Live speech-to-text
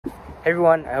Hey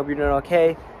everyone, I hope you're doing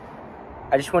okay.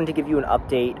 I just wanted to give you an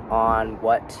update on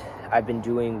what I've been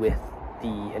doing with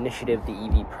the initiative, the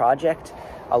EV project,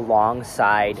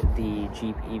 alongside the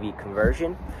Jeep EV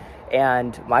conversion.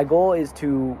 And my goal is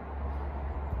to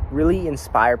really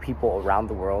inspire people around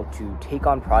the world to take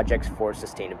on projects for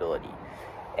sustainability.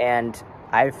 And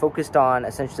I've focused on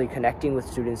essentially connecting with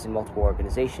students in multiple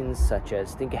organizations such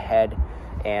as Think Ahead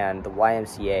and the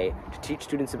YMCA to teach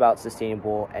students about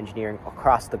sustainable engineering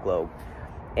across the globe.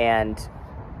 And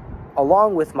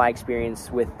along with my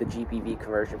experience with the Jeep EV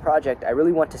conversion project, I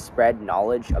really want to spread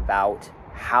knowledge about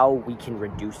how we can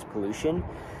reduce pollution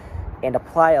and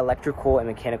apply electrical and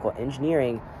mechanical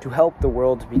engineering to help the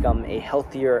world become a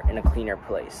healthier and a cleaner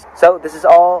place. So this is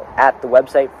all at the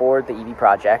website for the EV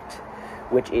project,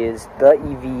 which is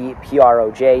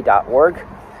TheEVProject.org.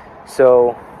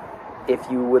 So if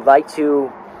you would like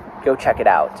to, go check it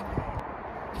out.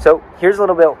 So here's a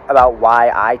little bit about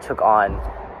why I took on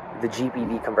the Jeep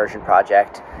EV conversion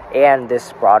project and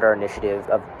this broader initiative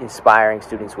of inspiring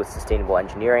students with sustainable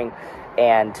engineering,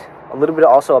 and a little bit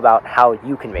also about how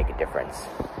you can make a difference.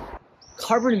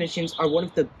 Carbon emissions are one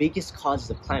of the biggest causes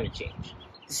of climate change.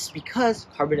 This is because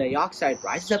carbon dioxide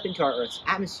rises up into our Earth's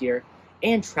atmosphere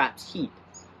and traps heat.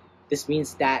 This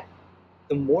means that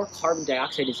the more carbon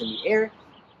dioxide is in the air,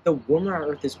 the warmer our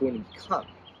Earth is going to become,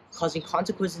 causing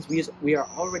consequences we are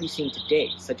already seeing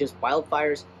today, such as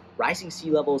wildfires, rising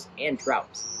sea levels, and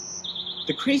droughts.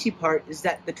 The crazy part is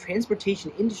that the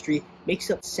transportation industry makes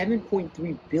up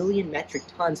 7.3 billion metric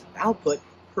tons of output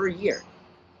per year,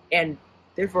 and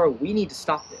therefore we need to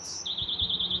stop this.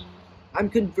 I'm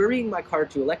converting my car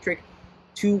to electric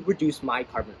to reduce my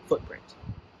carbon footprint.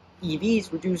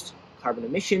 EVs reduce carbon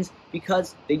emissions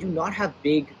because they do not have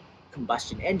big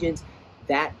combustion engines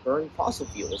that burn fossil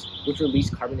fuels, which release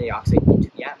carbon dioxide into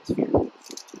the atmosphere.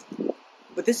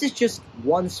 But this is just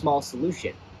one small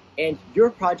solution, and your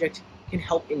project can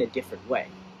help in a different way.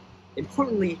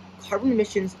 Importantly, carbon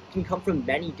emissions can come from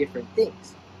many different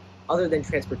things other than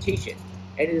transportation,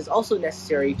 and it is also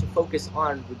necessary to focus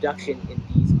on reduction in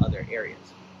these other areas.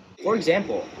 For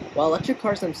example, while electric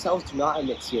cars themselves do not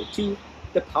emit CO2,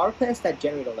 the power plants that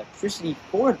generate electricity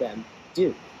for them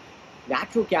do.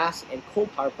 Natural gas and coal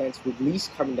power plants release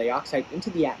carbon dioxide into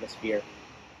the atmosphere.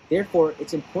 Therefore,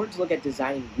 it's important to look at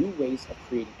designing new ways of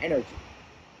creating energy.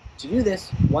 To do this,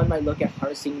 one might look at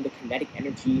harnessing the kinetic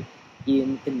energy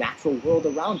in the natural world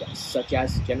around us, such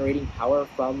as generating power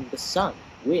from the sun,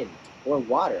 wind, or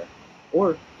water,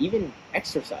 or even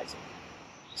exercising.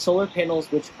 Solar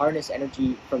panels, which harness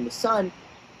energy from the sun,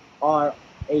 are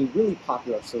a really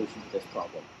popular solution to this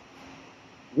problem.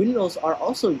 Windmills are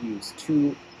also used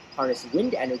to harness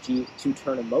wind energy to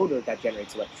turn a motor that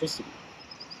generates electricity.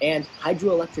 And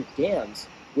hydroelectric dams,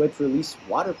 which release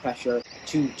water pressure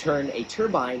to turn a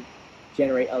turbine,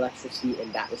 generate electricity in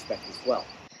that respect as well.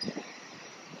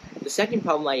 The second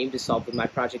problem I aim to solve with my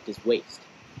project is waste.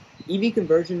 EV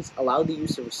conversions allow the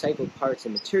use of recycled parts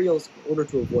and materials in order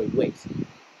to avoid waste.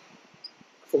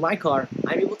 For my car,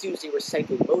 I'm able to use a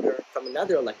recycled motor from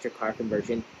another electric car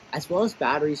conversion, as well as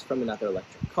batteries from another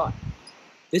electric car.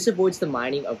 This avoids the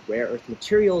mining of rare earth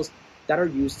materials that are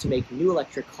used to make new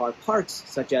electric car parts,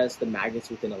 such as the magnets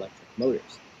within electric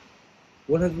motors.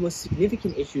 One of the most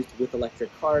significant issues with electric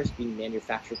cars being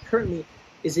manufactured currently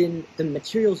is in the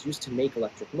materials used to make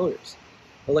electric motors.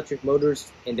 Electric motors,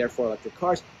 and therefore electric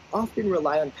cars, often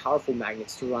rely on powerful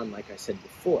magnets to run, like I said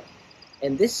before.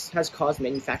 And this has caused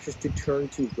manufacturers to turn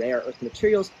to rare earth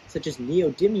materials such as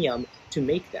neodymium to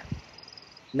make them.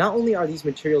 Not only are these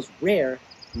materials rare,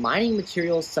 mining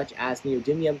materials such as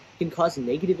neodymium can cause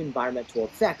negative environmental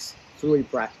effects through a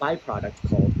byproduct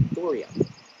called thorium,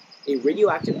 a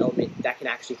radioactive element that can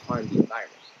actually harm the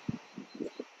environment.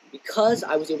 Because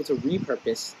I was able to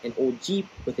repurpose an old Jeep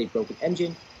with a broken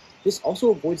engine, this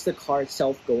also avoids the car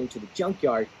itself going to the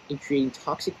junkyard and creating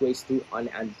toxic waste through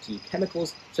unemptied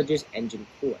chemicals such as engine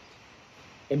coolant.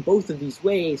 In both of these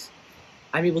ways,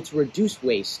 I'm able to reduce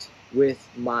waste with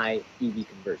my EV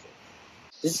conversion.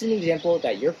 This is an example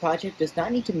that your project does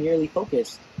not need to merely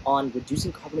focus on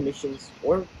reducing carbon emissions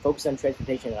or focus on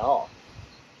transportation at all.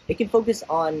 It can focus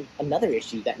on another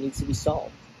issue that needs to be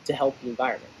solved to help the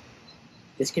environment.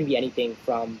 This can be anything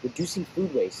from reducing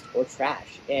food waste or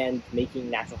trash and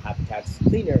making natural habitats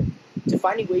cleaner, to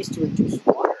finding ways to reduce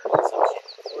water consumption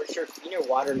or ensure cleaner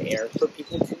water and air for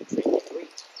people to drink and breathe.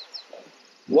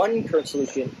 One current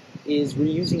solution is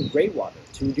reusing gray water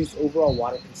to reduce overall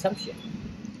water consumption.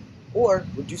 Or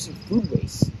reducing food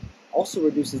waste also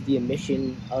reduces the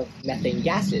emission of methane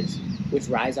gases, which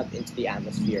rise up into the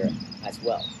atmosphere as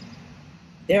well.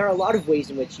 There are a lot of ways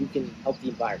in which you can help the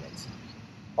environment.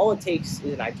 All it takes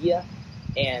is an idea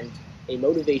and a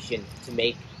motivation to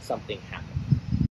make something happen.